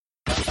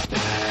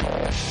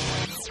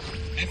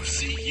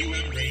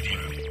FCUM Radio.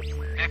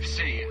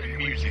 FC and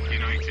Music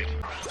United.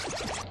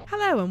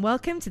 Hello and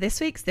welcome to this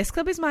week's This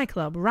Club Is My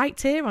Club,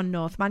 right here on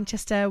North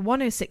Manchester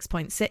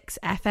 106.6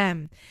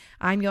 FM.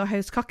 I'm your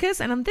host Cockers,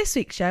 and on this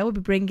week's show we'll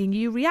be bringing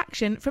you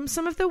reaction from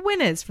some of the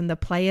winners from the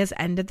Players'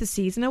 End of the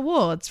Season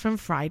Awards from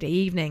Friday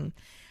evening.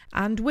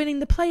 And winning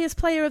the Players'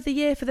 Player of the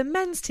Year for the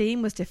men's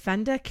team was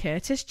defender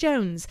Curtis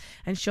Jones,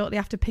 and shortly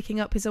after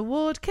picking up his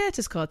award,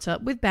 Curtis caught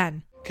up with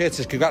Ben.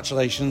 Curtis,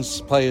 congratulations,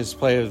 Players'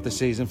 Player of the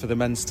Season for the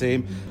men's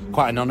team.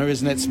 Quite an honour,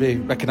 isn't it, to be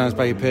recognised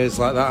by your peers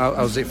like that? How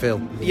does it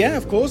feel? Yeah,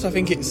 of course. I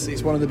think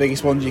it's one of the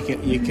biggest ones you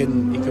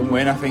can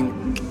win. I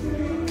think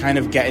kind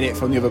of getting it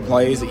from the other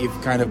players that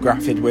you've kind of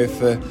grafted with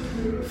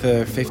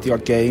for 50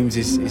 odd games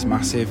is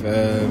massive.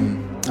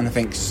 And I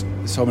think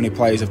so many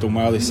players have done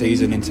well this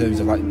season in terms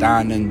of like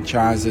Dan and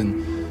Chaz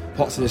and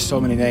Potts. There's so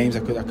many names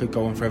I could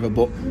go on forever,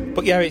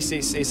 but yeah,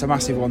 it's a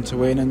massive one to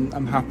win, and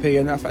I'm happy.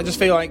 And I just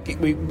feel like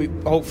we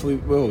hopefully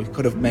we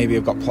could have maybe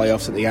got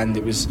playoffs at the end.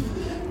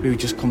 We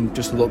just come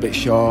just a little bit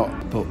short,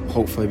 but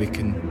hopefully we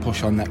can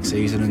push on next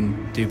season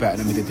and do better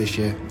than we did this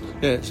year.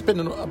 Yeah, it's been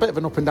a bit of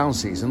an up and down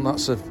season.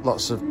 Lots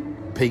of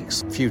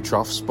peaks, few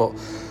troughs, but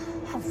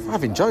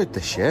I've enjoyed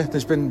this year.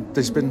 There's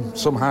been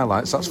some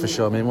highlights, that's for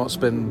sure. I mean, what's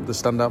been the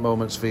standout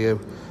moments for you?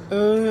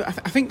 I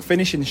think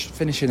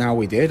finishing how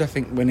we did. I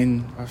think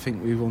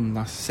we won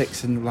last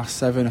 6 and last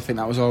 7. I think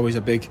that was always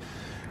a big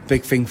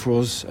thing for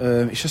us.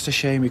 It's just a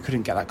shame we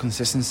couldn't get that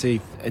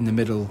consistency in the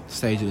middle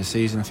stage of the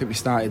season. I think we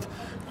started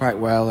quite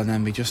well, and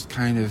then we just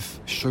kind of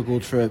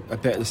struggled for a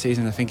bit of the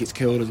season. I think it's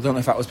killed us. I don't know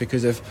if that was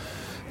because of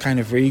kind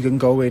of Regan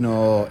going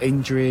or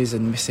injuries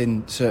and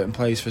missing certain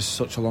players for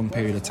such a long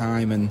period of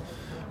time, and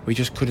we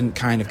just couldn't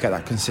kind of get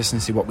that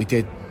consistency what we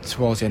did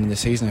towards the end of the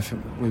season. I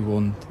think we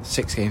won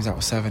 6 games out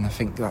of 7. I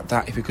think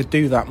that if we could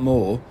do that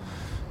more,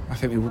 I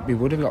think we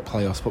would have got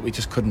playoffs, but we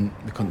just couldn't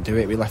do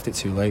it. We left it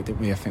too late, didn't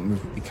we? I think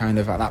we kind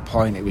of at that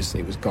point it was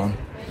gone.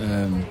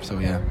 So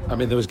yeah. I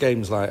mean, there was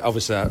games like,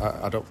 obviously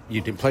you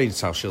didn't play in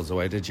South Shields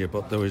away, did you?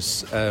 But there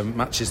was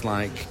matches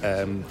like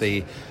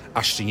the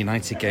Ashton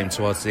United game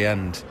towards the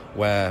end,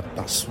 where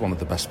that's one of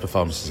the best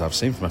performances I've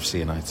seen from FC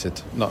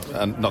United.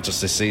 Not just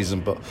this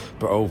season, but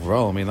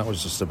overall. I mean, that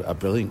was just a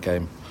brilliant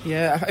game.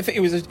 Yeah, I think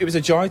it was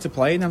a joy to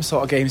play in them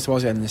sort of games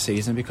towards the end of the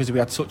season, because we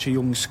had such a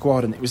young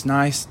squad, and it was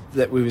nice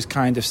that we was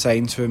kind of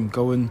saying to them,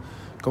 go and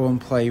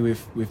play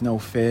with no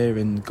fear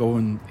and go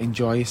and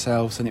enjoy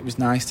yourselves. And it was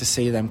nice to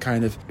see them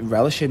kind of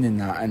relishing in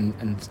that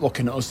and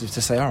looking at us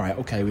to say, all right,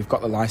 okay, we've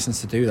got the licence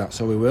to do that,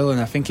 so we will.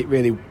 And I think it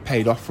really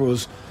paid off for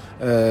us.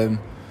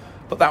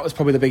 But that was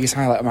probably the biggest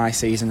highlight of my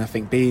season. I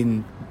think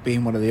being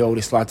one of the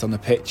oldest lads on the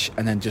pitch,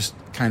 and then just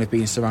kind of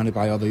being surrounded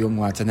by all the young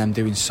lads and them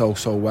doing so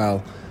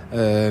well.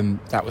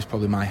 That was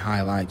probably my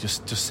highlight,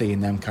 just seeing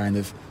them kind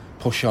of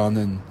push on,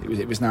 and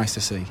it was nice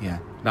to see. Yeah.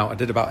 Now, I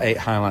did about 8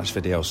 highlights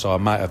videos, so I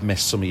might have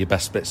missed some of your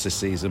best bits this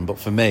season, but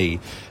for me,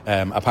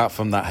 apart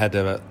from that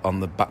header on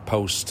the back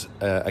post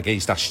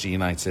against Ashton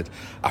United,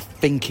 I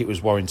think it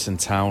was Warrington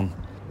Town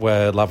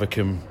where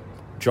Lavercombe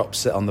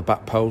drops it on the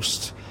back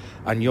post,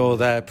 and you're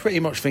there pretty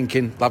much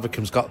thinking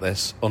Lavercombe's got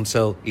this,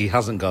 until he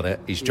hasn't got it,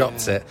 he's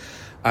dropped it,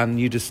 and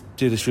you just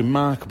do this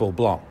remarkable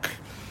block.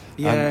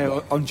 Yeah,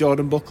 on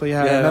Jordan Buckley,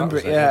 I remember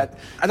it, yeah.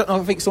 I don't know,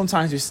 I think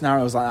sometimes with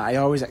scenarios like that, I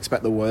always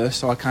expect the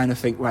worst, so I kind of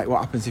think, right, what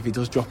happens if he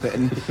does drop it?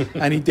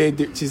 And he did,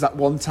 which is that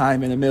one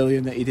time in a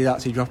million that he did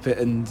actually drop it,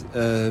 and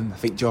I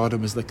think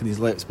Jordan was licking his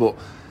lips, but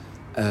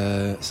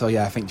so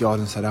yeah, I think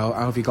Jordan said, how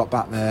have you got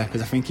back there?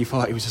 Because I think he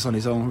thought he was just on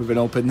his own with an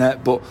open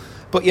net, but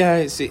yeah,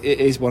 it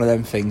is one of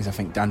them things. I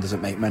think Dan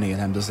doesn't make many of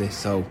them, does he?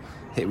 So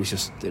it was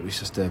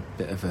just a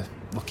bit of a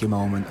lucky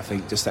moment, I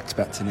think, just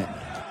expecting it.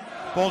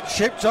 Ball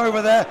chipped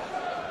over there.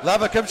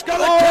 Lavercombe's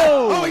got it.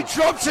 Oh, he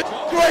drops it.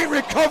 Great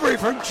recovery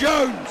from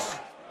Jones.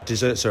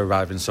 Desserts are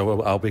arriving,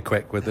 so I'll be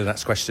quick with the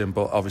next question.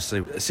 But obviously,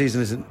 the season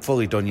isn't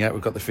fully done yet.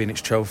 We've got the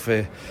Phoenix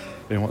Trophy. I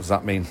mean, what does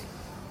that mean?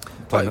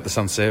 Playing at the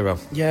San Siro.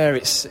 Yeah,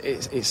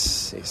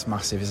 it's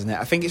massive, isn't it?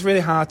 I think it's really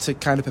hard to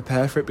kind of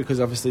prepare for it, because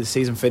obviously the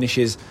season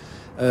finishes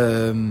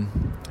 3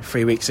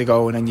 weeks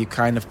ago, and then you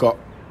kind of got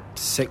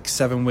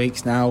 6-7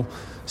 weeks now.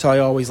 So I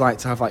always like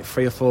to have like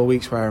 3 or 4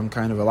 weeks where I'm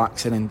kind of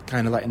relaxing and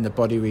kind of letting the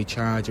body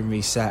recharge and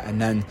reset,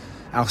 and then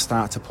I'll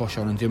start to push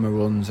on and do my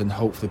runs and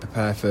hopefully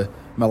prepare for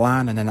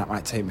Milan, and then that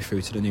might take me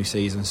through to the new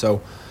season.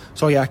 So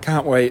yeah, I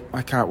can't wait.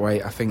 I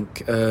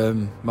think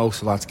most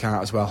of the lads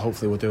can't as well.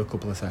 Hopefully we'll do a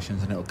couple of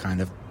sessions and it'll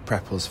kind of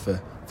prep us for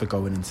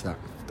going into that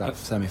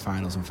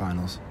semi-finals and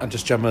finals. And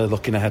just generally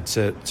looking ahead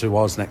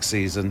towards next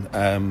season,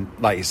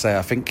 like you say,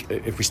 I think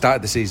if we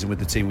started the season with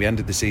the team we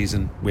ended the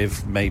season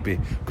with, maybe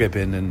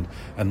Gribbin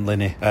and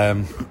Linney,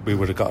 we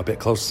would have got a bit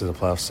closer to the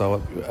playoffs.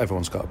 So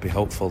everyone's got to be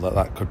hopeful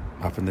that could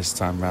happen this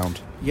time round.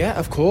 Yeah,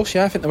 of course.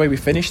 Yeah, I think the way we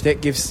finished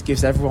it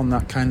gives everyone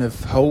that kind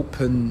of hope,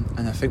 and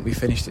I think we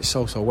finished it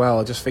so well.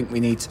 I just think we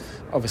need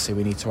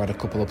to add a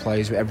couple of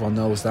players. Everyone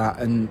knows that,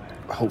 and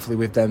hopefully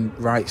with them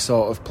right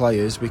sort of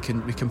players, we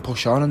can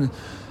push on. And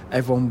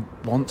everyone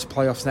wants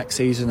playoffs next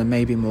season and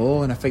maybe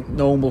more, and I think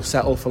no one will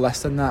settle for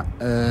less than that,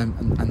 and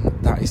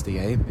that is the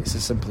aim. It's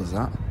as simple as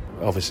that.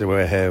 obviously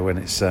we're here when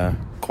it's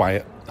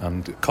quiet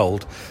and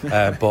cold,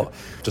 but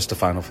just a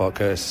final thought,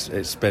 Curtis.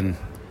 It's been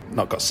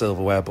not got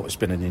silverware, but it's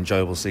been an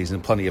enjoyable season,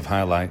 plenty of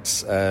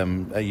highlights. Are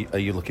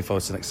you looking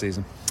forward to next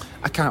season?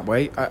 I can't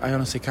wait. I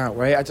honestly can't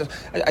wait.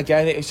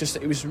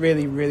 It was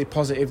really, really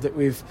positive that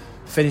we've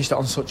finished it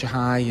on such a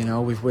high. You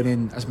know, we've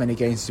winning as many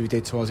games as we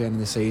did towards the end of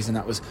the season.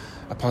 That was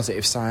a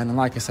positive sign. And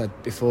like I said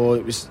before,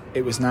 it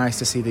was nice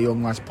to see the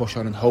young lads push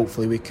on, and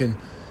hopefully we can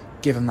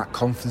give them that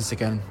confidence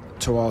again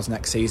towards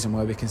next season,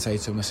 where we can say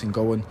to them, listen,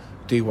 go and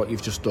do what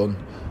you've just done.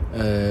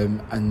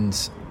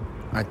 And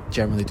I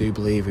generally do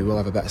believe we will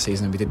have a better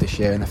season than we did this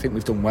year, and I think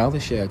we've done well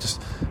this year.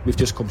 We've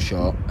just come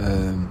short.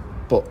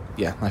 But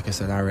yeah, like I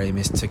said, our aim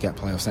is to get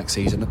playoffs next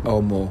season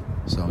or more.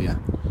 So yeah.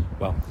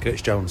 Well,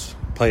 Curtis Jones,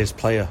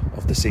 Player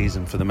of the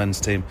Season for the men's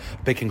team.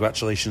 Big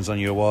congratulations on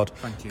your award.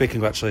 Thank you. Big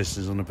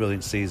congratulations on a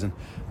brilliant season,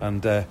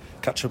 and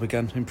catch up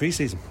again in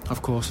pre-season.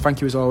 Of course.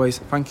 Thank you as always.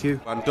 Thank you.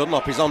 And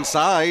Dunlop is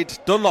onside.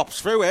 Dunlop's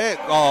through it.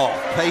 Oh,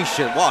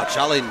 patient. What a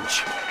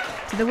challenge.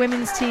 To the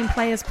women's team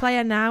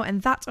player now,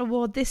 and that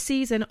award this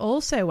season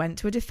also went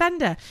to a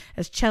defender,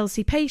 as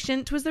Chelsea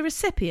Patient was the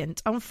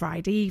recipient on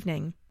Friday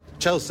evening.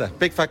 Chelsea,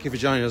 big thank you for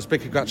joining us.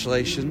 Big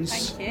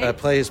congratulations. Thank you.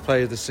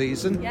 Player of the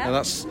season. Yeah. And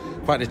that's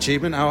quite an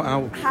achievement.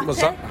 How was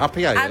that?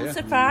 Happy, are you? I'm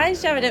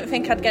surprised. I didn't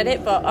think I'd get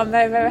it, but I'm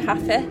very, very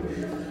happy.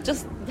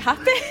 Just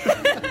happy.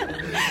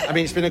 I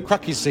mean, it's been a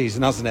cracking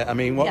season, hasn't it? I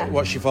mean,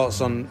 what's your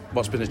thoughts on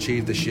what's been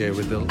achieved this year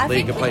with the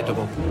League of Play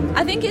Double?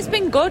 I think it's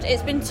been good.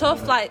 It's been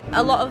tough. Like,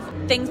 a lot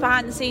of things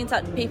behind the scenes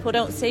that people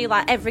don't see.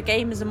 Like, every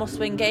game is a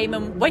must-win game,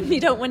 and when you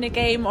don't win a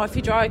game, or if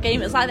you draw a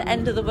game, it's like the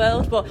end of the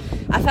world. But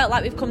I felt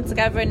like we've come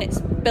together, and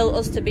it's built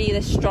us to be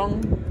this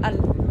strong, and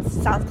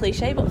sounds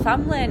cliche, but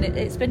family. And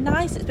it's been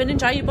nice. It's been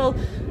enjoyable.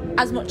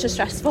 As much as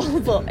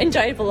stressful, but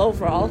enjoyable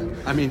overall.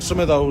 I mean,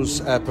 some of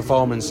those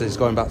performances,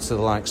 going back to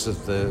the likes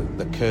of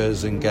the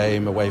Curzon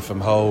game away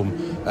from home,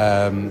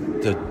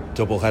 the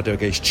double-header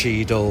against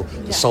Cheadle,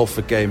 the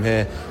Salford game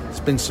here, it's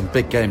been some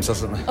big games,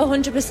 hasn't there?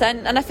 100%,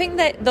 and I think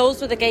that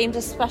those were the games,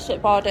 especially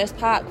at Borders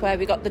Park, where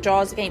we got the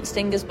draws against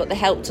Stingers, but they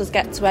helped us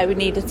get to where we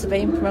needed to be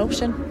in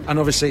promotion. And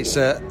obviously it's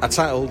a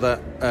title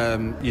that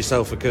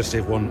yourself and Kirsty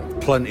have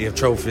won plenty of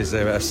trophies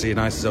there at FC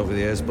United over the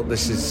years, but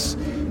this is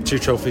 2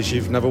 trophies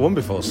you've never won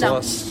before, so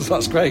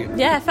that's great.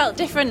 Yeah, it felt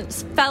different,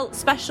 felt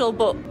special,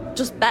 but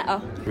just better.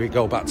 We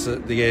go back to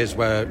the years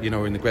where, you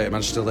know, in the Greater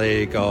Manchester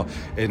League or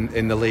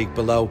in the league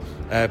below,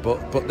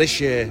 but this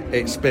year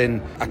it's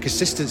been a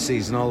consistent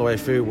season all the way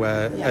through,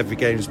 where every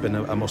game's been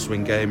a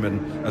must-win game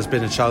and has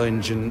been a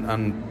challenge,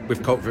 and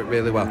we've coped with it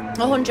really well.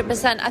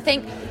 100%.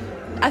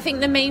 I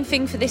think the main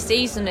thing for this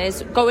season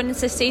is going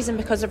into this season,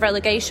 because of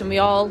relegation,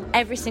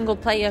 every single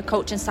player,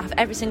 coaching staff,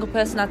 every single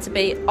person had to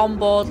be on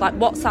board. Like,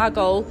 what's our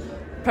goal?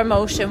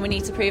 Promotion, we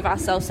need to prove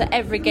ourselves. So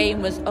every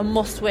game was a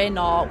must win,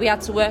 or we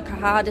had to work our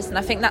hardest, and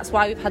I think that's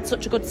why we've had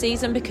such a good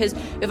season, because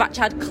we've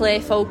actually had clear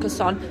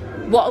focus on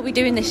what are we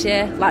doing this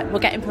year. Like, we're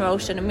getting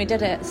promotion, and we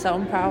did it, so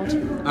I'm proud.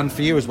 And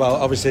for you as well,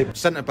 obviously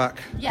centre-back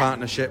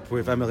partnership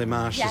with Emily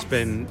Marsh has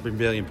been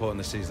really important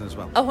this season as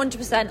well.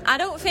 100%. I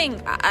don't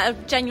think, I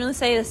genuinely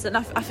say this, and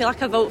I feel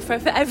like I vote for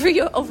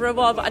every other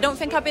award, but I don't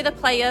think I'd be the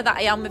player that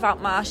I am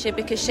without Marcia,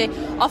 because she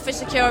offers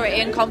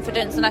security and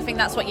confidence, and I think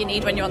that's what you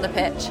need when you're on the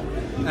pitch.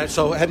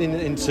 So heading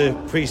into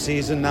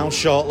pre-season now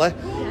shortly,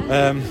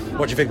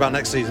 what do you think about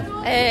next season?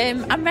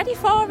 I'm ready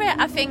for it.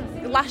 I think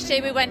last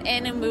year we went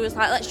in and we was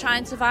like, let's try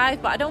and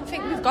survive, but I don't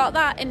think we've got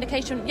that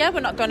indication. Yeah, we're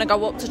not going to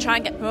go up to try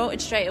and get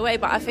promoted straight away,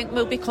 but I think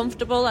we'll be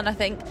comfortable, and I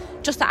think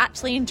just to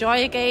actually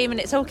enjoy a game, and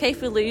it's okay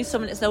if we lose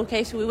some and it's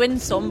okay if we win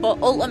some,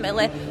 but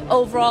ultimately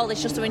overall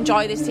it's just to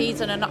enjoy this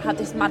season and not have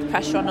this mad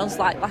pressure on us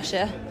like last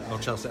year. Well,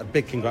 Chelsea, a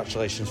big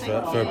congratulations for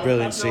a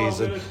brilliant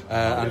season,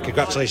 and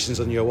congratulations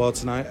on your award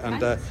tonight, and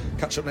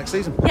catch up next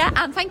season. Yeah,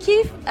 and thank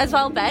you as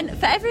well, Ben,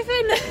 for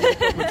everything.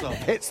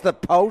 Hits the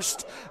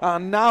post,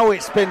 and now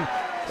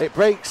it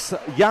breaks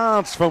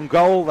yards from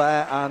goal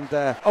there,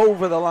 and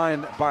over the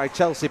line by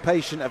Chelsea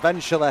Patient.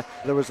 Eventually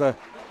there was a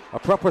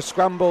proper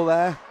scramble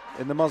there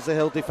in the Mossley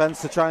Hill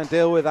defence to try and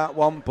deal with that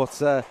one,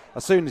 but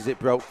as soon as it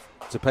broke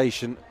to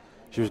Patient,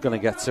 she was going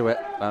to get to it,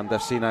 and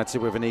FC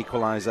United with an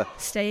equaliser.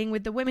 Staying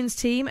with the women's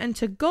team, and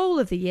to goal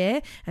of the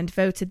year, and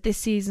voted this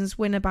season's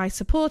winner by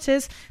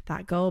supporters,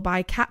 that goal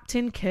by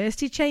captain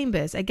Kirsty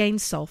Chambers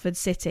against Salford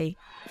City.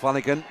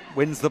 Flanagan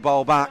wins the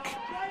ball back,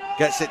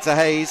 gets it to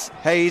Hayes.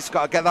 Hayes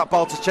got to get that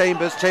ball to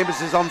Chambers. Chambers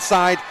is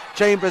onside.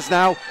 Chambers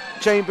now.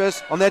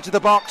 Chambers on the edge of the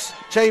box.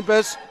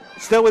 Chambers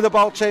still with the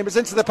ball. Chambers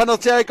into the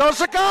penalty area. Goes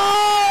to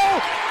goal!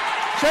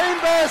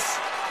 Chambers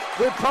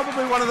with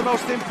probably one of the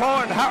most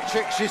important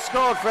hat-tricks she's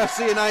scored for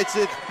FC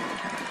United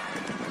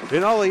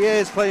in all the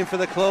years playing for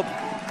the club.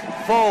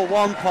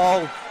 4-1,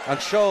 Paul, and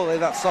surely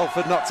that's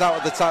Salford knocked out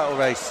of the title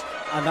race.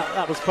 And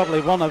that was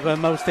probably one of her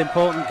most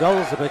important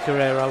goals of her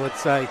career, I would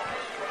say,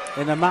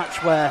 in a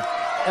match where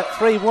at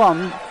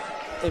 3-1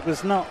 it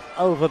was not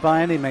over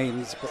by any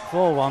means, but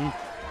 4-1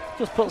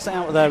 just puts it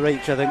out of their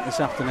reach, I think, this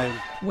afternoon.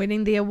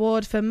 Winning the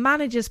award for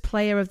Manager's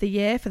Player of the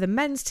Year for the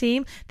men's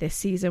team this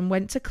season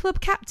went to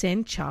club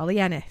captain Charlie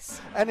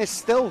Ennis. Ennis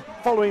still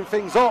following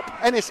things up.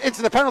 Ennis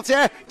into the penalty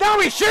area. Now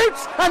he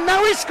shoots and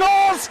now he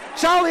scores.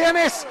 Charlie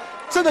Ennis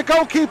to the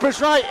goalkeeper's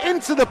right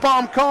into the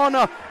bottom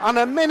corner, and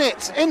a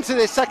minute into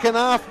the second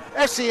half,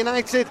 FC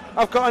United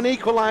have got an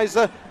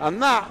equaliser, and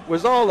that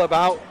was all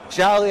about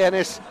Charlie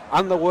Ennis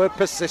and the word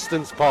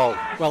persistence, Paul.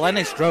 Well,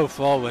 Ennis drove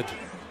forward,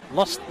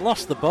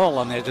 lost the ball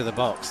on the edge of the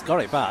box, got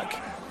it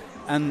back,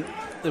 and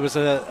there was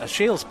a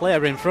Shields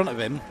player in front of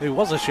him who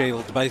was a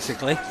Shield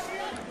basically,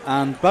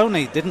 and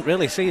Boney didn't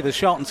really see the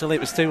shot until it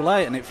was too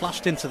late, and it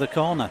flashed into the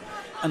corner.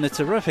 And a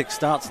terrific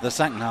start to the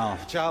second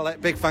half. Charlie,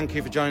 big thank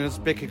you for joining us.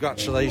 Big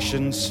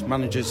congratulations,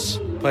 Managers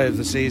Player of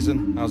the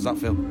Season. How's that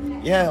feel?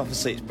 Yeah,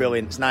 obviously it's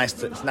brilliant. It's nice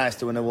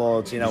to win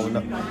awards. You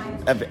know,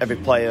 every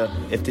player,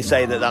 if they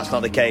say that that's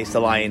not the case,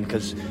 they're lying,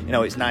 because you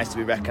know it's nice to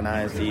be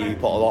recognised. You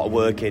put a lot of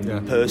work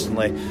in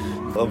personally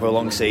over a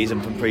long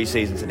season, from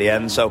pre-season to the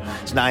end. So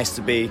it's nice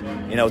to be,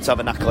 you know, to have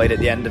an accolade at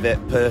the end of it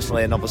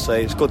personally, and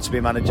obviously it's good to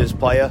be Managers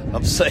Player.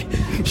 Obviously,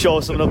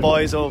 sure some of the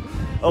boys will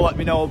let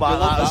me know about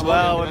that as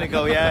well, and they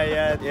go,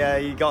 yeah,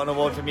 you got an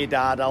award from your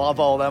dad. I'll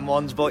have all them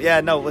ones, but yeah,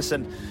 no,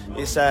 listen,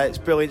 it's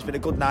brilliant. It's been a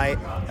good night,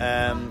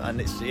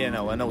 and it's, you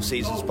know, I know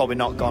season's probably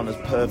not gone as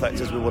perfect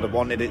as we would have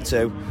wanted it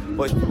to,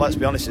 but let's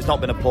be honest, it's not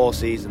been a poor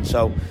season.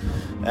 So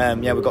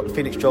we've got the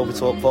Phoenix Trophy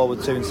to look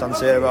forward to in San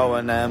Siro,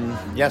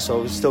 and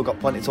so we've still got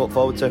plenty to look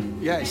forward to.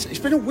 Yeah, it's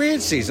been a weird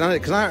season, hasn't it?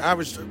 Because I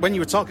was, when you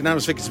were talking, I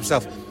was thinking to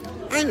myself,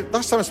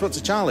 last time I spoke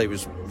to Charlie, it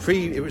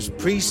was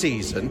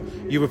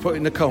pre-season. You were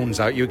putting the cones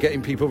out, you were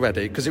getting people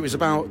ready, because it was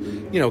about,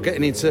 you know,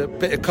 getting into a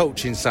bit of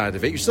coaching side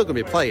of it. You're still going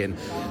to be playing,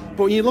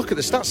 but when you look at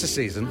the stats this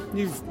season,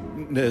 you've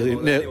nearly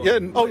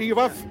 40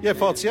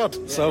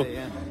 odd. So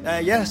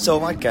so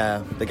like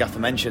the gaffer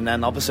mentioned,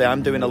 then obviously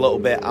I'm doing a little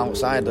bit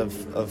outside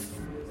of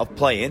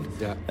playing.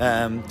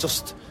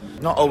 Just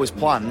not always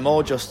planned,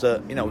 more just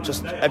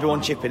just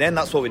everyone chipping in.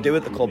 That's what we do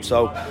at the club.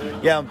 So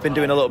yeah, I've been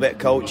doing a little bit of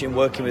coaching,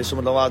 working with some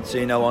of the lads,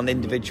 you know, on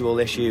individual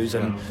issues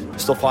and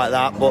stuff like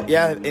that. But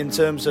yeah, in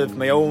terms of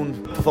my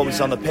own performance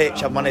on the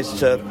pitch, I've managed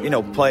to, you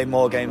know, play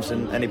more games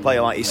than any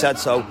player, like he said.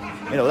 So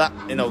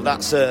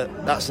that's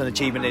an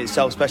achievement in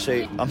itself.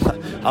 Especially,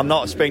 I'm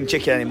not a spring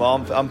chicken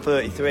anymore. I'm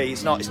 33.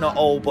 It's not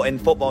old, but in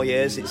football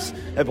years,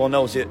 everyone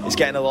knows it's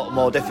getting a lot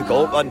more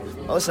difficult. And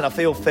listen, I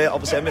feel fit.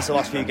 Obviously, I missed the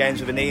last few games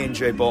with a knee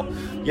injury, but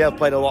yeah, I've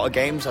played a lot of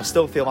games. I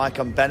still feel like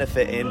I'm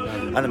benefiting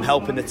and I'm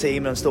helping the team,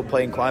 and I'm still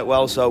playing quite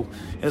well. So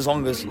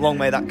long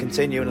may that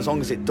continue, and as long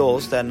as it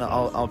does, then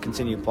I'll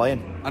continue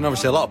playing. And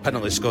obviously a lot of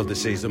penalties scored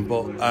this season,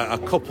 but a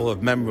couple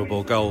of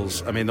memorable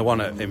goals. I mean, the one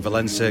in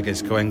Valencia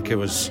against Cuenca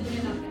was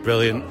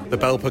brilliant. The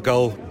Belper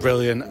goal,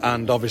 brilliant.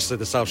 And obviously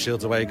the South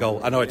Shields away goal.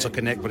 I know it took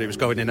a nick, but it was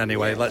going in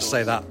anyway. Let's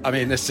say that. I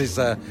mean, this is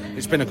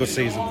it's been a good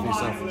season for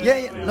yourself.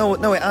 Yeah.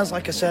 No, it has.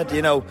 Like I said,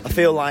 you know, I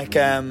feel like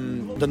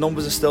the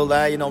numbers are still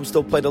there. You know, I'm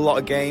still played a lot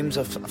of games.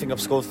 I think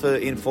I've scored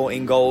 13,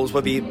 14 goals.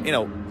 Whether you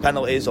know,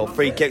 penalties or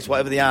free kicks,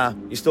 whatever they are,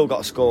 you still got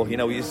to score. You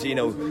know, you're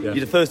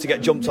the first to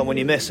get jumped on when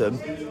you miss them,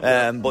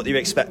 but you're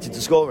expected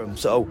to score them.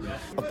 So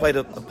I've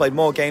played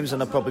more games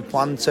than I probably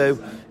planned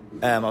to.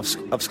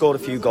 I've scored a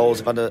few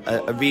goals. I've had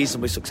a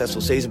reasonably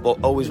successful season,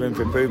 but always room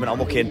for improvement. I'm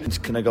looking to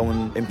kind of go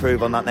and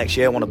improve on that next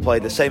year. I want to play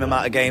the same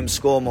amount of games,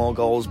 score more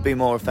goals, be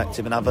more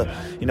effective, and have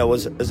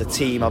as a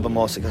team, have a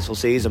more successful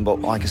season. But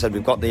like I said,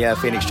 we've got the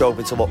Phoenix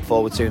Trophy to look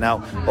forward to now.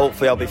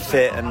 Hopefully I'll be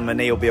fit and my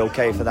knee will be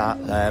okay for that.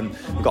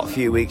 We've got a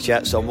few weeks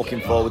yet, so I'm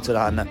looking forward to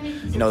that,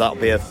 and that'll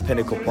be a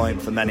pinnacle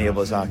point for many of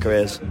us, our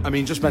careers. I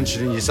mean, just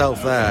mentioning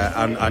yourself there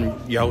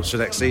and your hopes for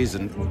next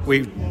season,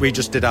 we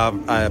just did our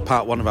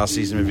part one of our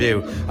season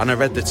review, and I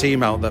read the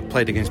team out that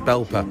played against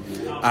Belper,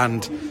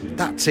 and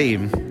that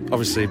team,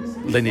 obviously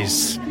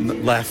Linney's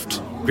left,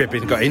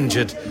 Gribbin got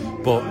injured,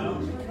 but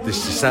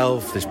there's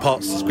yourself, there's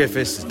Potts, there's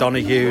Griffiths, there's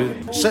Donoghue,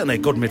 certainly a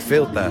good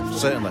midfield there,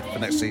 certainly for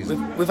next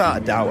season.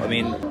 Without a doubt. I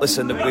mean,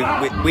 listen,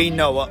 we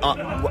know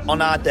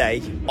on our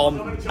day,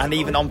 and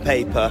even on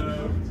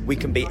paper, we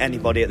can beat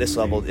anybody at this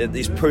level.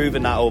 It's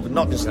proven that over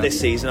not just this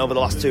season, over the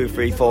last 2,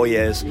 3, 4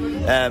 years.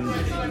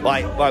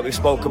 Like we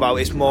spoke about,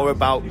 it's more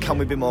about, can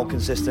we be more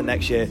consistent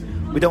next year?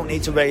 We don't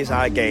need to raise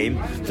our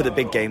game for the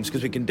big games,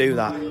 because we can do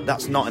that.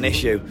 That's not an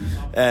issue.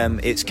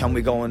 It's, can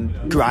we go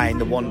and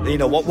grind the one? You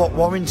know what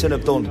Warrington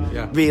have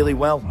done really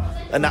well,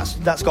 and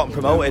that's gotten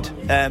promoted.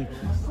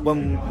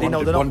 When they're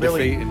not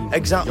really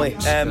exactly.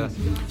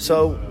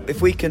 So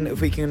if we can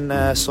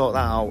sort that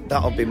out,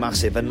 that'll be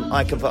massive. And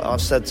like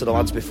I've said to the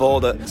lads before,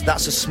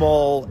 that's a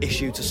small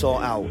issue to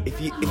sort out.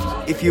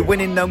 If you're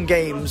winning them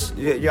games,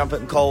 you have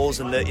Everton Coles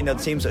and the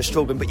teams that are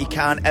struggling, but you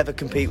can't ever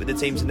compete with the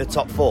teams in the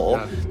top 4,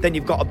 then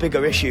you've got a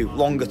bigger issue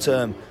longer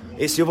term.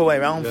 It's the other way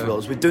around for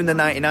us. We're doing the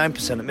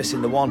 99% and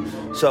missing the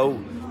 1. So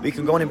we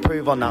can go and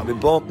improve on that. We're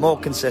more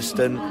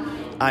consistent.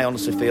 I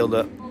honestly feel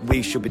that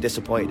we should be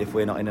disappointed if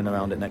we're not in and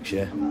around it next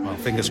year. Well,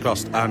 fingers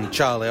crossed. And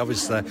Charlie,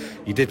 obviously,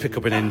 you did pick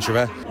up an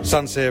injury.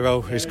 San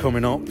Siro is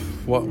coming up.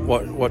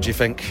 What do you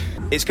think?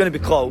 It's going to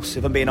be close.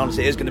 If I'm being honest,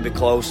 it is going to be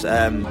close.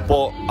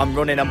 But I'm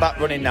back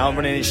running now. I'm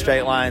running in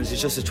straight lines.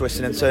 It's just a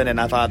twisting and turning.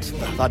 I've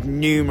had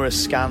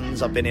numerous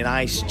scans. I've been in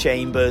ice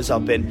chambers.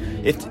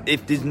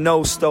 If there's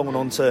no stone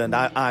unturned,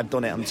 I've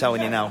done it. I'm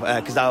telling you now,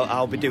 because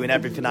I'll be doing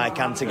everything I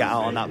can to get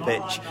out on that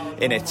pitch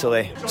in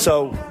Italy.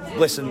 So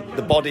listen,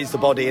 the body's the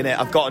body, innit?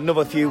 I've got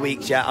another few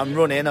weeks yet. I'm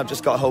running. I've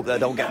just got to hope that I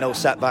don't get no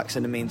setbacks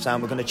in the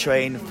meantime. We're going to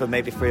train for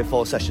maybe 3 or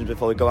 4 sessions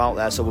before we go out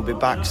there. So we'll be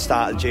back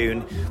start of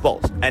June.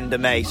 Well, end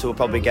of May. So we'll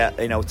probably get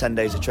 10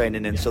 days of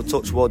training in. So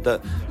touch wood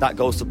that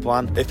goes to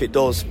plan. If it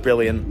does,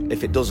 brilliant.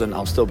 If it doesn't,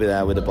 I'll still be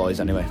there with the boys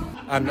anyway.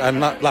 And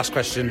last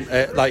question,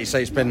 like you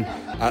say, it's been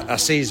a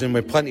season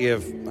with plenty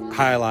of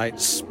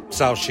highlights.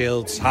 South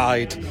Shields,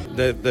 Hyde,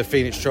 the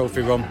Phoenix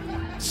Trophy run.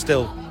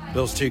 Still,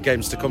 those 2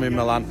 games to come in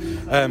Milan.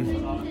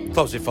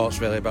 Closing thoughts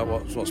really about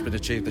what's been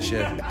achieved this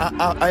year.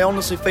 I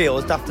honestly feel,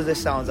 as daft as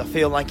this sounds, I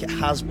feel like it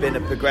has been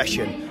a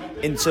progression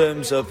in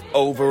terms of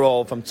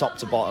overall from top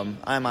to bottom.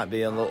 I might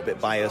be a little bit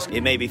biased.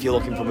 Maybe if you're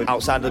looking from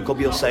outside of the club,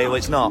 you'll say, well,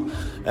 it's not.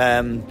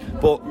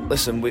 But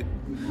listen,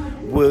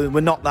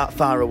 we're not that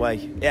far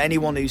away.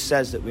 Anyone who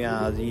says that we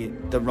are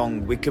the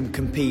wrong, we can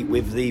compete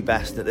with the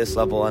best at this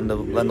level and the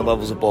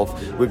levels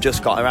above. We've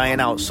just got to iron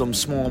out some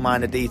small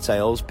minor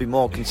details, be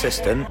more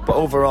consistent. But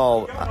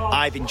overall,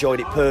 I've enjoyed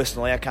it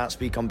personally. I can't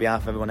speak on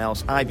behalf of everyone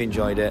else. I've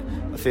enjoyed it.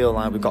 I feel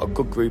like we've got a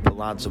good group of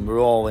lads, and we're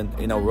all in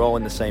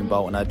the same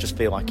boat. And I just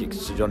feel like it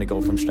should only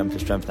go from strength to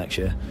strength next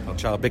year. Well,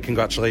 Charlie, big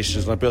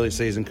congratulations on a brilliant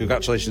season.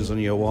 Congratulations on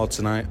your award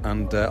tonight,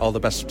 and all the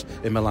best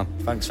in Milan.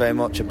 Thanks very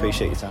much.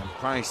 Appreciate your time.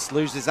 Price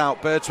loses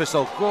out. Bird's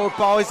whistle. Good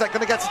ball. Is that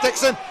going to get to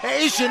Dixon?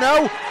 It is, It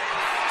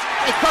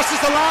crosses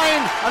the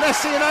line, and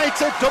SC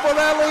United double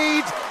their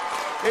lead.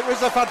 It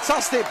was a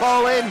fantastic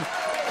ball in,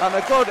 and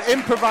a good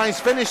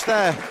improvised finish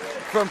there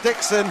from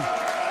Dixon.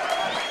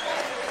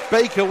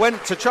 Baker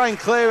went to try and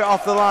clear it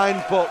off the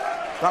line, but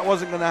that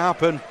wasn't going to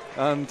happen,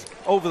 and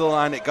over the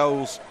line it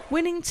goes.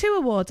 Winning 2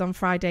 awards on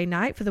Friday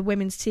night for the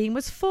women's team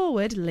was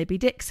forward Libby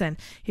Dixon,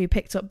 who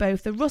picked up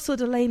both the Russell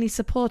Delaney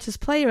Supporters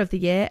Player of the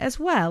Year as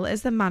well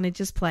as the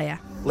Manager's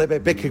Player. Libby,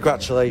 big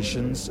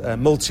congratulations,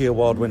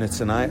 multi-award winner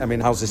tonight. I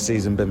mean, how's this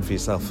season been for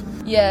yourself?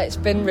 Yeah, it's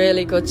been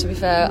really good, to be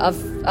fair.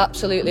 I've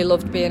absolutely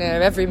loved being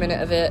here, every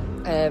minute of it.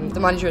 The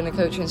manager and the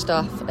coaching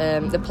staff,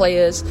 the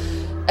players,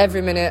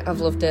 every minute.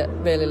 I've loved it,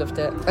 really loved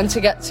it. And to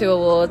get 2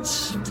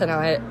 awards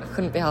tonight, I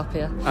couldn't be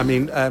happier. I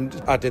mean,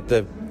 I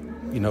did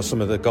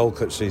some of the goal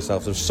clips for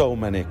yourself. There's so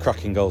many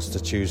cracking goals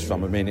to choose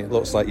from. I mean, it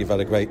looks like you've had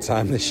a great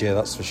time this year,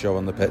 that's for sure,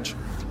 on the pitch.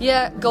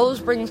 Yeah, goals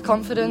brings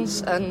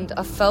confidence, and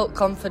I felt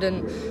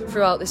confident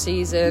throughout the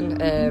season,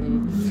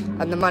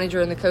 and the manager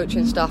and the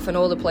coaching staff and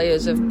all the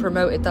players have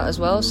promoted that as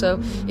well.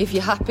 So if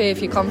you're happy,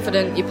 if you're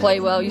confident, you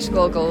play well, you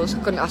score goals, I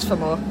couldn't ask for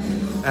more.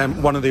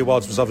 One of the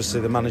awards was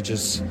obviously the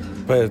Manager's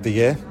Player of the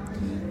Year.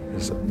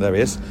 There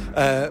he is.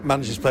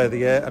 Manager's Player of the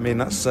Year. I mean,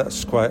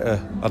 that's quite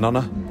an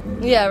honour.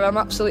 Yeah, I'm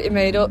absolutely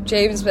made up.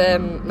 James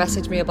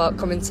messaged me about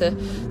coming to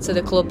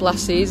the club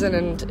last season,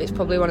 and it's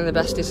probably one of the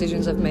best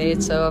decisions I've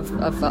made, so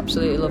I've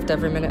absolutely loved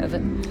every minute of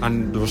it.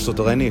 And the Russell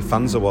Delaney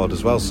Fans Award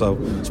as well, so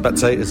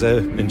spectators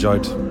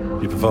enjoyed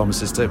your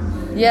performances too.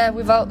 Yeah,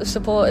 without the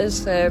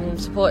supporters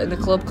supporting the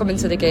club, coming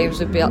to the games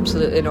would be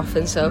absolutely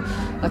nothing, so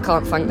I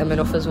can't thank them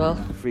enough as well.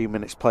 3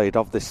 minutes played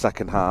of this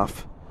second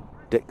half.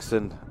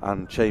 Dixon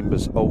and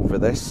Chambers over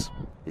this.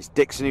 It's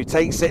Dixon who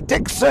takes it.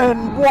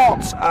 Dixon!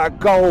 What a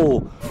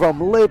goal from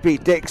Libby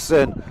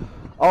Dixon.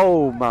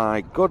 Oh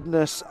my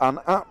goodness, an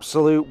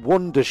absolute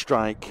wonder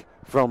strike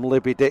from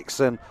Libby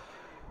Dixon.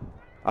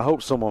 I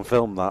hope someone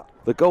filmed that.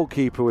 The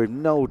goalkeeper with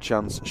no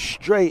chance,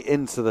 straight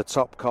into the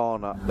top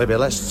corner. Libby,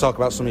 let's talk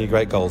about some of your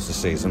great goals this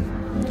season.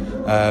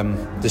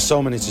 There's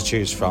so many to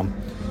choose from.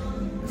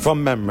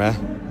 From memory,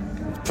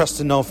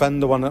 Preston North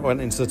End, the one that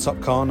went into the top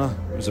corner,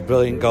 it was a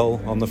brilliant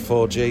goal on the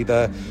 4G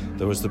there.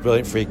 There was the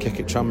brilliant free kick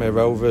at Tranmere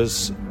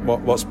Rovers.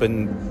 What's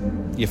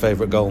been your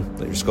favourite goal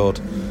that you've scored?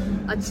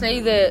 I'd say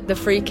the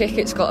free kick,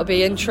 it's got to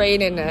be in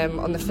training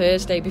on the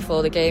Thursday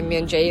before the game. Me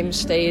and James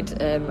stayed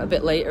a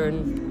bit later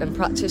and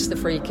practiced the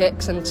free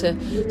kicks, and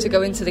to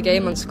go into the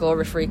game and score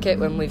a free kick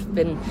when we've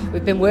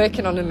been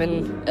working on them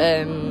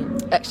in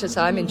extra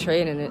time in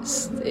training,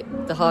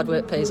 the hard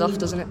work pays off,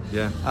 doesn't it?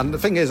 Yeah, and the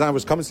thing is, I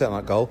was commenting on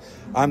that goal.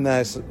 I'm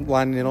there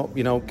lining up,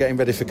 getting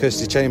ready for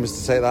Kirsty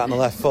Chambers to take that on the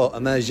left foot,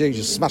 and there's you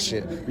just smash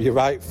it with your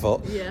right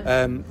foot.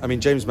 Yeah. I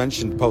mean, James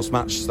mentioned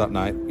post-match that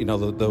night,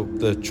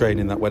 the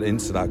training that went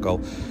into that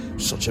goal.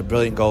 Such a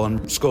brilliant goal,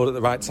 and scored at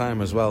the right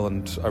time as well,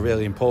 and a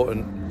really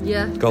important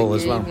goal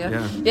as well.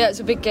 Yeah, it's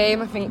a big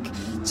game. I think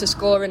to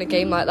score in a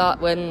game like that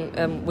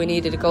when we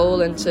needed a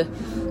goal, and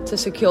to to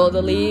secure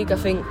the league. I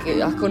think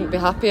I couldn't be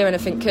happier, and I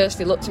think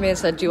Kirsty looked at me and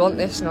said, "Do you want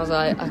this?" And I was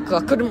like,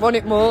 I couldn't want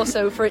it more.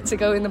 So for it to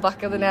go in the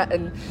back of the net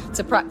and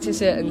to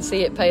practice it and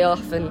see it pay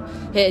off and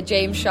hear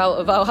James shout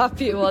of how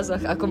happy it was,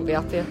 I couldn't be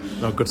happier.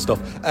 No, good stuff.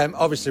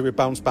 Obviously we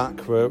bounced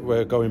back,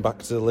 we're going back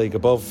to the league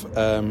above.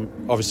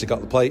 Obviously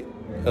got the plate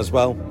as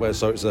well,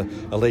 so it's a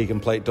league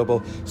and plate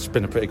double. It's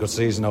been a pretty good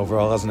season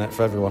overall, hasn't it,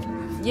 for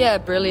everyone? Yeah,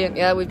 brilliant.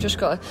 Yeah, we've just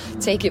got to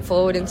take it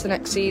forward into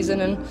next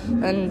season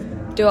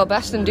and do our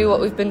best and do what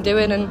we've been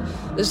doing, and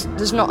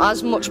there's not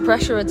as much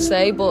pressure, I'd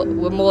say, but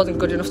we're more than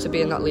good enough to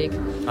be in that league.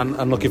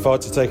 And looking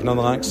forward to taking on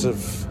the likes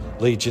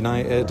of Leeds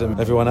United and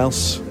everyone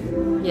else.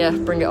 Yeah,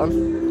 bring it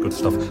on. Good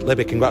stuff.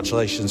 Libby,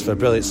 congratulations for a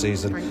brilliant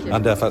season. Thank you.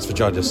 And thanks for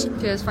joining us.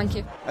 Cheers, thank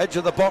you. Edge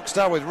of the box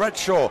now with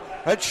Redshaw.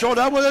 Redshaw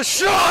down with a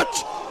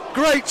shot!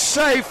 Great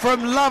save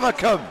from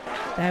Lavercombe.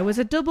 There was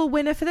a double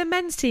winner for the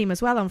men's team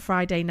as well on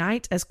Friday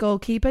night, as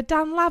goalkeeper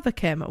Dan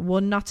Lavercombe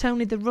won not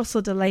only the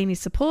Russell Delaney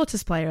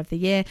Supporters Player of the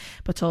Year,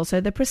 but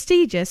also the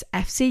prestigious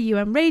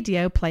FCUM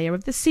Radio Player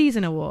of the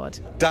Season award.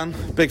 Dan,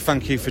 big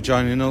thank you for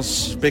joining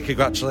us. Big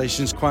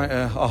congratulations. Quite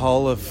a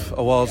haul of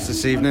awards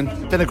this evening.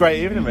 Been a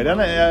great evening, really,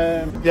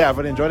 hasn't it? Yeah, I've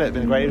really enjoyed it. It's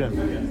been a great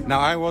evening. Now,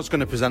 I was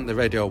going to present the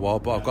radio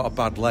award, but I've got a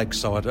bad leg,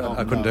 so I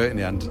couldn't do it in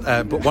the end.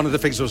 But one of the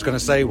things I was going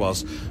to say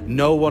was,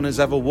 no one has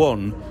ever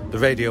won the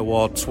radio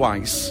award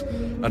twice,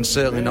 and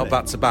certainly not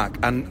back to back.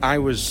 And I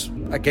was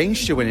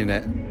against you winning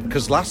it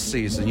because last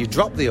season you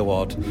dropped the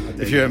award,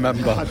 if you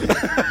remember.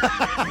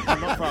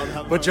 I'm not proud of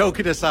that. But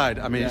joking aside,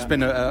 I mean, it's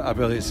been a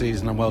brilliant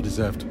season and well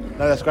deserved.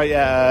 No, that's great.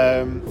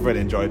 Yeah, really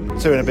enjoyed it.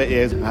 2 and a bit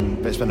years,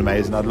 and it's been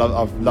amazing. I've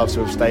loved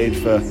to have stayed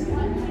for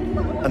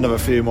another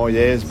few more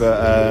years, but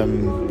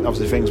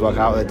obviously things work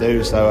out, they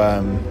do.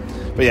 So.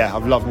 But yeah,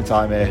 I've loved my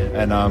time here,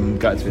 and I'm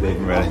gutted to be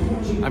leaving,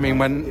 really. I mean,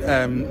 when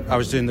I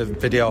was doing the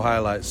video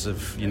highlights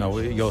of,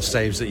 your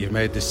saves that you've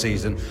made this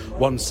season,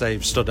 one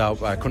save stood out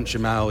by a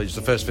country mile. It was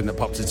the first thing that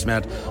popped into my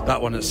head,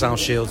 that one at South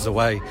Shields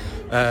away.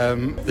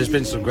 There's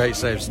been some great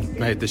saves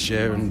made this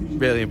year,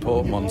 and really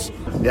important ones.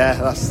 Yeah,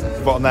 that's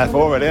what I'm there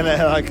for, really, isn't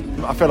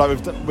it? I feel like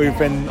we've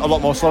been a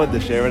lot more solid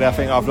this year, really. I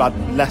think I've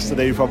had less to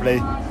do, probably,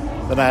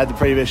 than I had the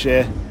previous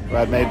year,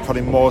 where I'd made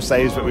probably more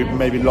saves, but we've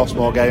maybe lost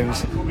more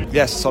games.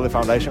 Yes, a solid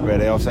foundation,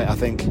 really. I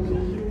think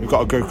we've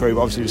got a good group.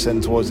 Obviously, we're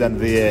sitting towards the end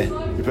of the year.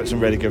 We put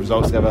some really good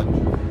results together,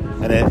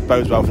 and it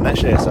bodes well for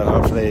next year. So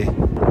hopefully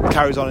it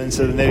carries on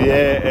into the new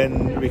year,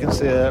 and we can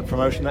see a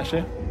promotion next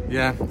year.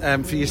 Yeah,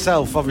 for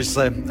yourself,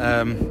 obviously,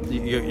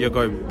 you're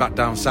going back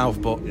down south,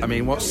 but I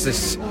mean, what's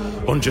this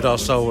 100 or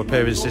so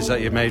appearances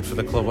that you've made for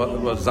the club?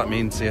 What does that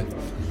mean to you?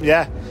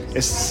 Yeah,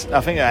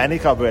 I think at any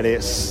club, really,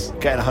 it's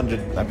getting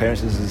 100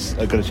 appearances is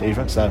a good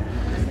achievement. So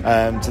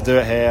to do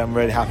it here, I'm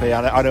really happy.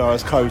 I know I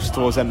was close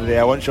towards the end of the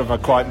year. I wasn't sure if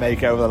I'd quite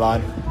make it over the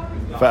line,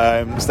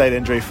 but stayed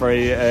injury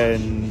free,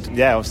 and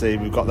yeah, obviously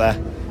we've got there.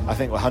 I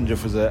think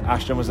 100th was at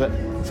Ashton, was it?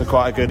 So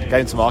quite a good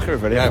game to market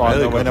with, really. Yeah,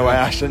 really win away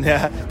Ashton,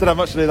 yeah. Didn't have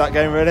much to do that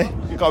game, really.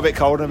 It got a bit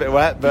cold and a bit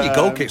wet, but your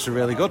goal kicks were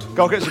really good.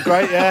 Goal kicks were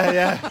great,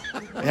 yeah,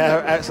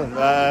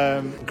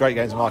 excellent. Great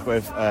game to market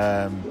with.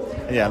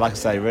 Yeah, like I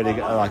say,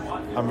 really,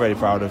 I'm really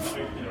proud of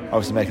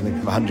obviously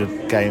making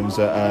 100 games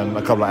at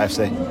a club like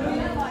FC.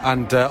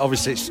 And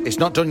obviously, it's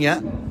not done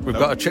yet. We've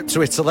got a trip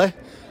to Italy.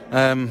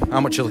 How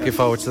much are you looking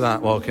forward to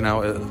that, walking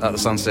out at the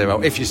San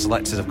Siro, if you're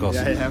selected, of course?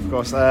 Yeah, of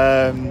course.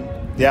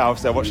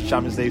 Obviously I watched the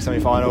Champions League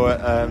semi-final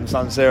at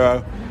San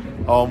Siro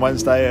on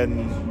Wednesday,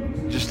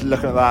 and just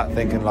looking at that,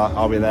 thinking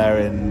I'll be there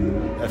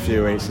in a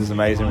few weeks is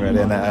amazing,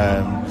 really.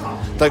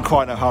 And don't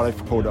quite know how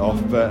they've pulled it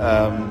off, but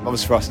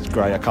obviously for us it's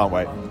great. I can't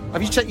wait.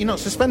 Have you checked you're not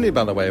suspended,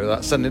 by the way, with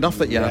that sending off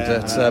that you had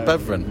at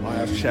Beveren? I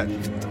have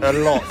checked a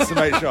lot to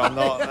make sure I'm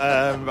not.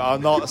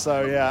 I'm not.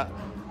 So yeah.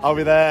 I'll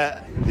be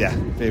there. Yeah,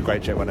 be a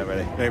great trip, won't it,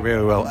 really? It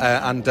really will.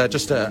 And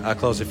just a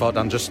closing thought,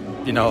 Dan, just,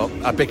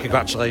 a big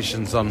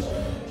congratulations on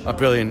a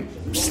brilliant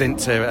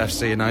stint here at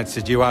FC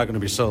United. You are going to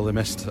be sorely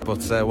missed,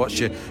 but what's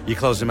your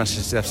closing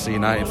message to FC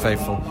United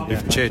faithful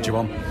who've cheered you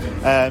on?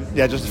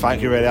 Just a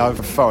thank you, really. I've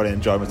thoroughly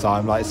enjoyed my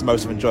time. It's the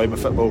most I've enjoyed my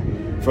football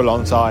for a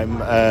long time.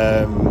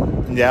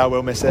 I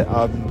will miss it.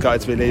 I'm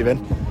gutted to be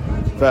leaving.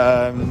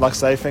 But like I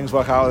say, things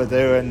work out how they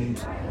do, and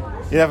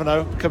you never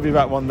know, could be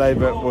back one day,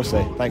 but we'll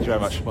see. Thank you very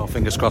much. Well,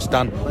 fingers crossed.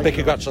 Dan, big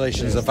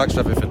congratulations and thanks for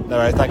everything. No,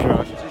 right, thank you very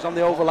much. He's on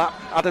the overlap.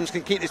 Adams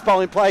can keep this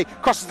ball in play,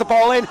 crosses the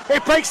ball in,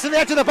 it breaks to the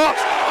edge of the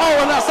box. Oh,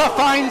 and that's a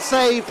fine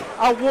save,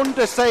 a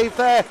wonder save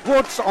there.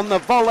 Woods on the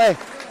volley,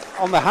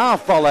 on the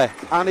half volley,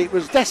 and it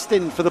was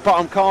destined for the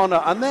bottom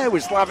corner, and there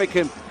was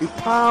Lavercombe who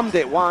palmed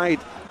it wide.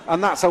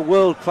 And that's a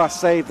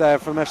world-class save there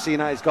from FC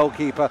United's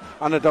goalkeeper,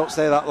 and I don't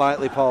say that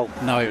lightly, Paul.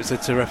 No, it was a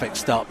terrific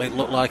stop. It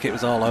looked like it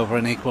was all over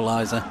an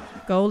equaliser.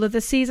 Goal of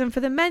the season for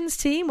the men's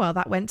team, well,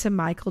 that went to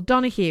Michael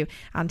Donoghue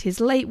and his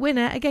late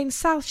winner against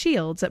South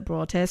Shields at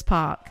Broadhurst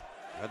Park.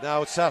 And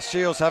now South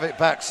Shields have it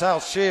back.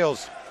 South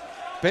Shields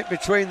bit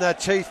between their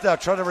teeth now,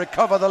 trying to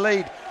recover the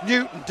lead.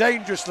 Newton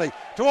dangerously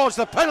towards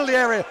the penalty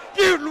area.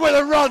 Newton with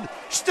a run.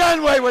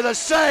 Stanway with a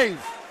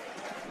save.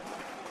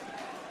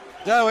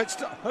 Now it's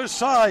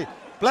Husai.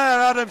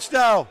 Blair Adams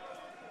now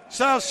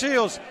South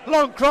Shields,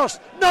 long cross,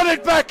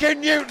 nodded back in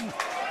Newton.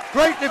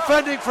 Great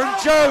defending from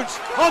Jones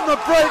on the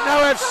break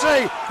now.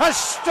 FC a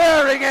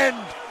stirring end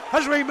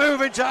as we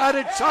move into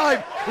added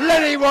time.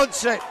 Lenny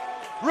wants it.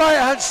 Right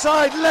hand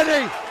side,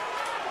 Lenny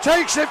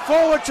takes it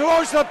forward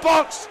towards the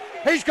box.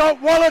 He's got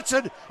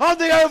Wallerton on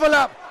the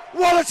overlap.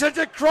 Wallerton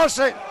to cross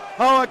it.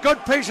 Oh, a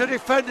good piece of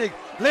defending.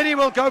 Lenny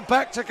will go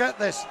back to get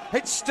this.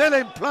 It's still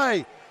in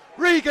play.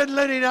 Regan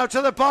Lenny now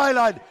to the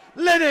byline.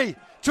 Lenny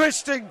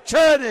twisting,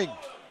 turning.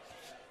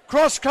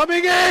 Cross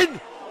coming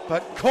in,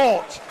 but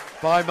caught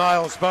by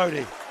Miles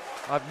Boney.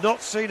 I've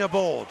not seen a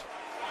board.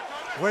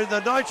 We're in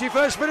the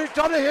 91st minute.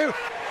 Donahue.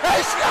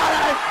 He's got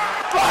it!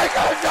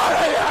 Michael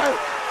Donahue!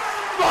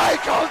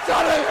 Michael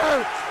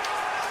Donahue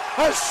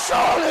has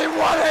surely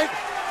won it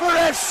for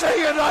FC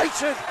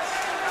United.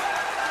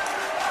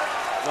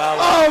 Well,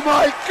 oh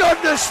my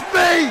goodness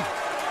me!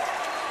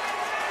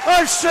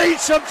 I've seen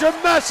some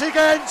dramatic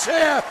ends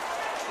here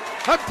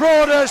at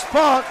Broadhurst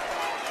Park.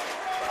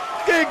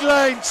 Gig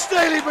Lane,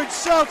 Stalybridge,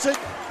 Celtic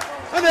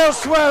and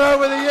elsewhere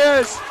over the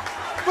years,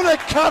 but I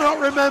cannot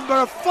remember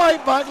a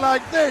fight back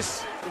like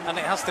this. And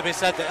it has to be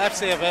said that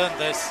FC have earned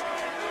this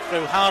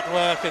through hard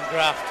work and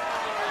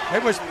graft.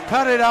 It was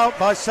padded out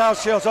by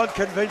South Shields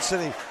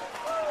unconvincingly,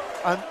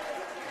 and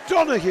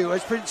Donahue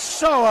has been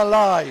so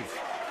alive.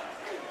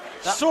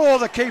 Saw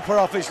the keeper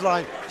off his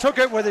line, took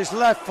it with his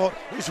left foot,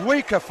 his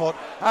weaker foot,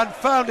 and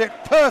found it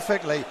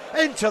perfectly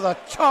into the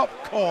top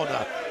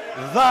corner.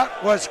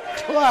 That was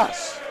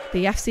class.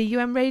 The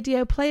FCUM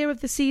Radio Player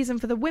of the Season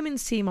for the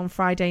women's team on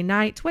Friday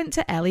night went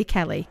to Ellie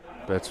Kelly.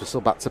 Birds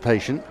whistle back to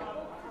Patient.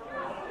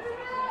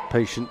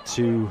 Patient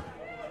to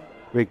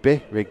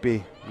Rigby.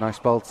 Rigby, nice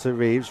ball to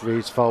Reeves.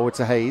 Reeves forward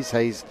to Hayes.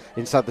 Hayes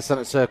inside the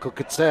centre circle,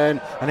 could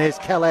turn. And here's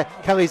Kelly.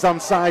 Kelly's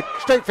onside,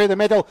 straight through the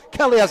middle.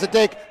 Kelly has a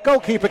dig.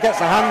 Goalkeeper gets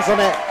her hands on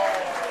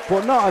it,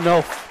 but not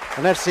enough.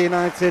 And FC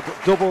United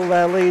double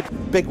their lead.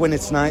 Big winner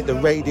tonight, the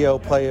Radio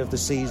Player of the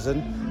Season.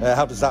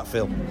 How does that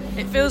feel?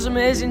 It feels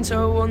amazing to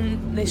have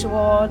won this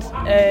award.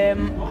 I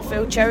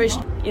feel cherished.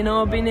 You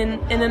know, being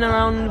in and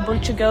around a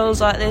bunch of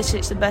girls like this,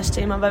 it's the best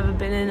team I've ever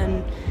been in,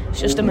 and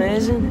it's just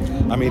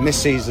amazing. I mean,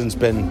 this season's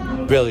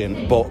been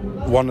brilliant, but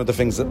one of the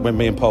things that when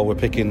me and Paul were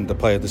picking the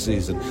player of the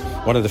season,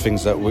 one of the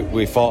things that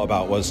we thought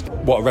about was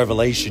what a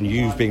revelation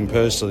you've been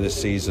personally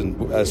this season,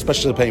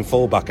 especially playing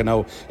fullback. I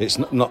know it's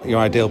not your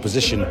ideal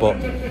position,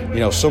 but you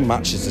know, some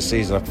matches this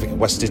season, I think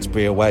West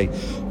Didsbury away,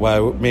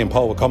 where me and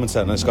Paul were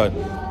commentating and it's going,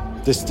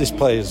 this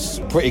player's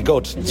pretty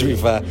good, to be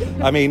fair.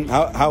 I mean,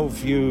 how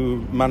have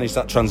you managed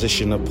that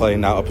transition of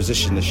playing out of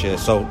position this year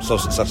so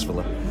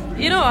successfully?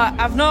 You know,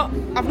 I've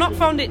not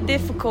found it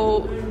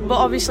difficult, but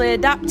obviously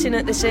adapting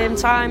at the same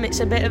time, it's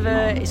a bit of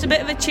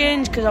a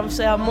change, because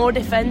obviously I'm more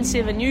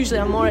defensive and usually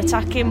I'm more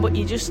attacking, but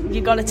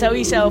you got to tell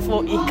yourself,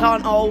 look, you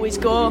can't always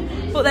go.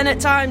 But then at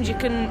times you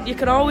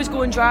can always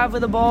go and drive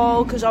with the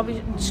ball, because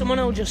someone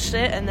will just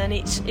sit, and then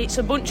it's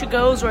a bunch of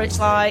goals where it's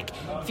like,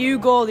 if you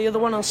go, the other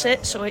one will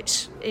sit. So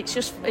it's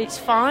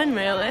fine,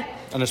 really.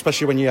 And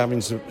especially when you're having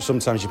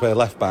sometimes you play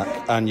left back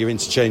and you're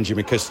interchanging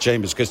with Kirsty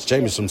Chambers. Kirsty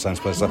Chambers sometimes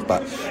plays left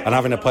back, and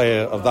having a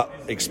player of that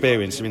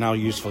experience, I mean, how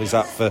useful is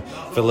that for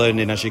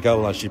learning as you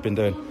go, as you've been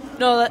doing?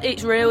 No,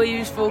 it's really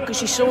useful, because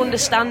she's so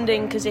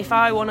understanding. Because if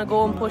I want to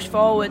go and push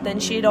forward, then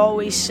she'd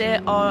always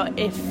sit, or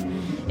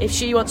if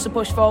she wants to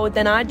push forward,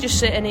 then I'd just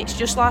sit, and it's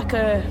just like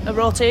a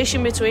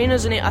rotation between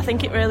us, and I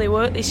think it really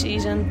worked this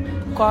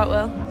season quite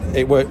well.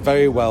 It worked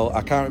very well.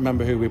 I can't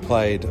remember who we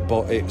played,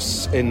 but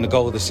it's in the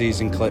goal of the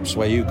season clips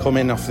where you come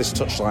in off this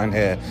touchline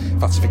here. In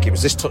fact, I think it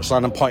was this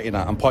touchline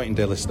I'm pointing,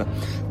 dear listener,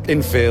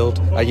 infield,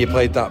 and you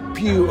played that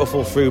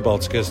beautiful through ball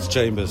to Kirsty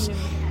Chambers.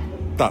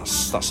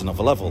 That's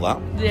another level,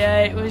 that. Yeah,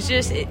 it was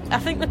just, I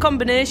think the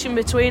combination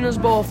between us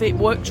both, it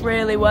works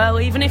really well.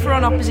 Even if we're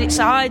on opposite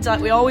sides,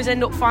 like, we always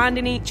end up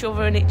finding each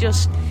other, and it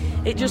just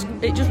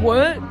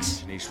works.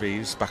 Denise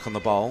Reeves back on the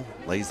ball,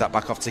 lays that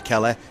back off to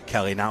Kelly.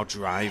 Kelly now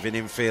driving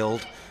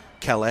infield.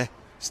 Kelly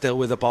still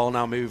with the ball,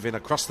 now moving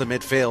across the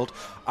midfield,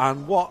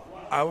 and what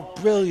a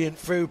brilliant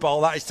through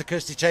ball that is to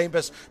Kirsty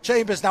Chambers.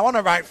 Chambers now on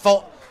her right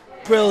foot.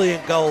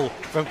 Brilliant goal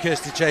from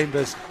Kirsty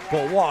Chambers,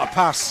 but what a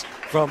pass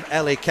from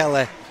Ellie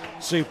Kelly.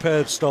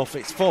 Superb stuff.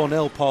 It's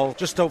 4-0, Paul,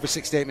 just over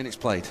 68 minutes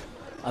played.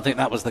 I think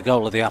that was the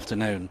goal of the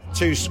afternoon.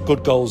 Two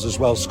good goals as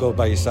well scored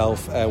by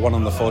yourself, one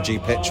on the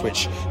 4G pitch,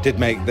 which did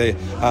make the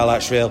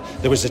highlights reel.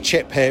 There was a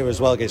chip here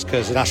as well against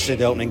Curzon Ashton in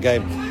the opening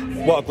game.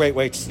 What a great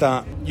way to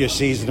start your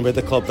season with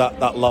the club,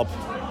 that lob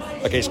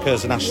against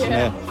Curzon Ashton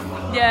here.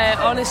 Yeah,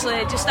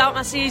 honestly, just start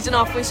my season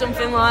off with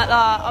something like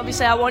that.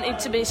 Obviously I wanted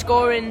to be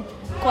scoring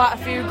quite a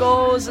few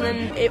goals, and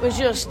then it was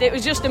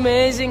just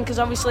amazing, because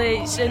obviously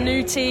it's a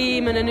new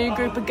team and a new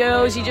group of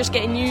girls, you're just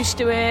getting used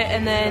to it,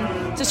 and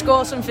then to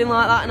score something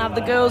like that and have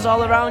the girls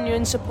all around you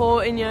and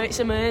supporting you, it's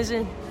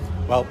amazing.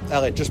 Well,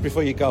 Elliot, just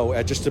before you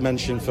go, just to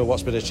mention for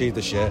what's been achieved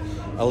this year,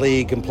 a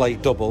league and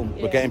plate double,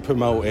 we're getting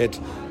promoted.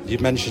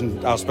 You've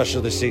mentioned how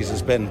special this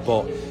season's been,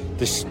 but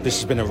this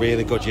has been a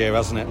really good year,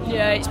 hasn't it?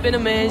 Yeah, it's been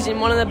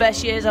amazing, one of the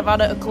best years I've had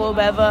at a club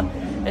ever,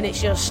 and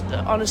it's just,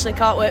 honestly,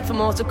 can't wait for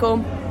more to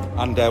come.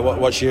 And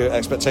what's your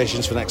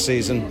expectations for next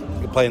season?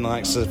 You're playing the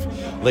likes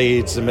of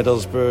Leeds and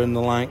Middlesbrough and the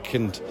like,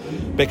 and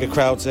bigger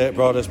crowds here at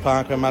Broadhurst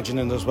Park, I'm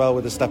imagining, as well,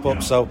 with the step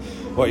up. So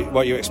what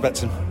are you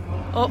expecting?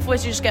 Hopefully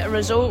just get a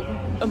result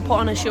and put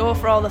on a show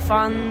for all the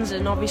fans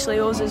and obviously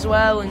us as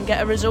well, and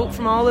get a result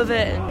from all of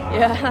it. And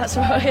yeah, that's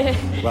about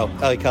it. Well,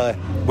 Ellie Kelly,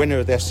 winner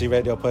of the FC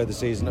Radio Player of the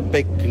Season, a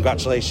big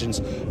congratulations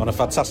on a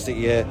fantastic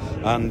year,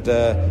 and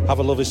have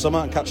a lovely summer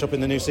and catch up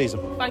in the new season.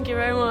 Thank you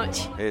very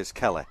much. Here's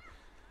Kelly.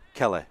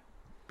 Kelly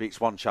beats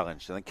one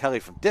challenge, and then Kelly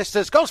from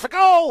distance goes for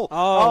goal.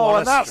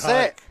 And that's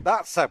strike. it.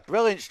 That's a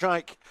brilliant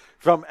strike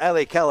from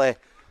Ellie Kelly.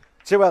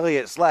 2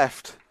 Elliots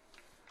left.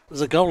 It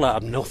was a goal out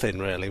of nothing,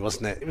 really,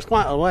 wasn't it? It was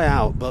quite a way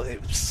out, but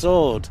it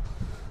soared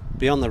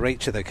beyond the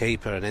reach of the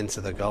keeper and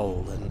into the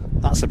goal.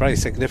 And that's a very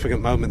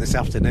significant moment this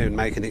afternoon,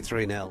 making it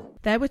 3-0.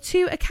 There were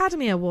 2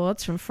 Academy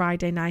Awards from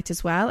Friday night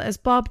as well, as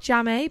Bob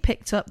Jammeh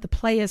picked up the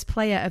Players'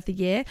 Player of the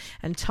Year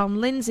and Tom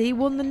Lindsay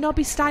won the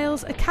Nobby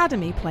Styles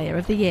Academy Player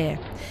of the Year.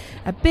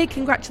 A big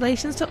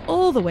congratulations to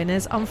all the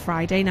winners on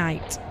Friday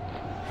night.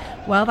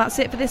 Well, that's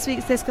it for this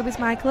week's This Club Is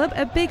My Club.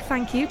 A big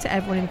thank you to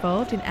everyone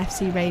involved in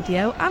FC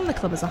Radio and the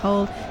club as a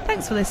whole.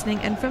 Thanks for listening,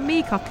 and from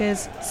me,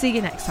 Cockers, see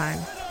you next time.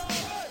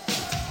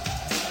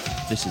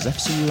 This is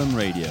FCUM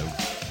Radio,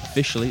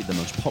 officially the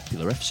most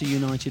popular FC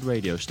United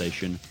radio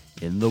station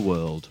in the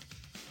world.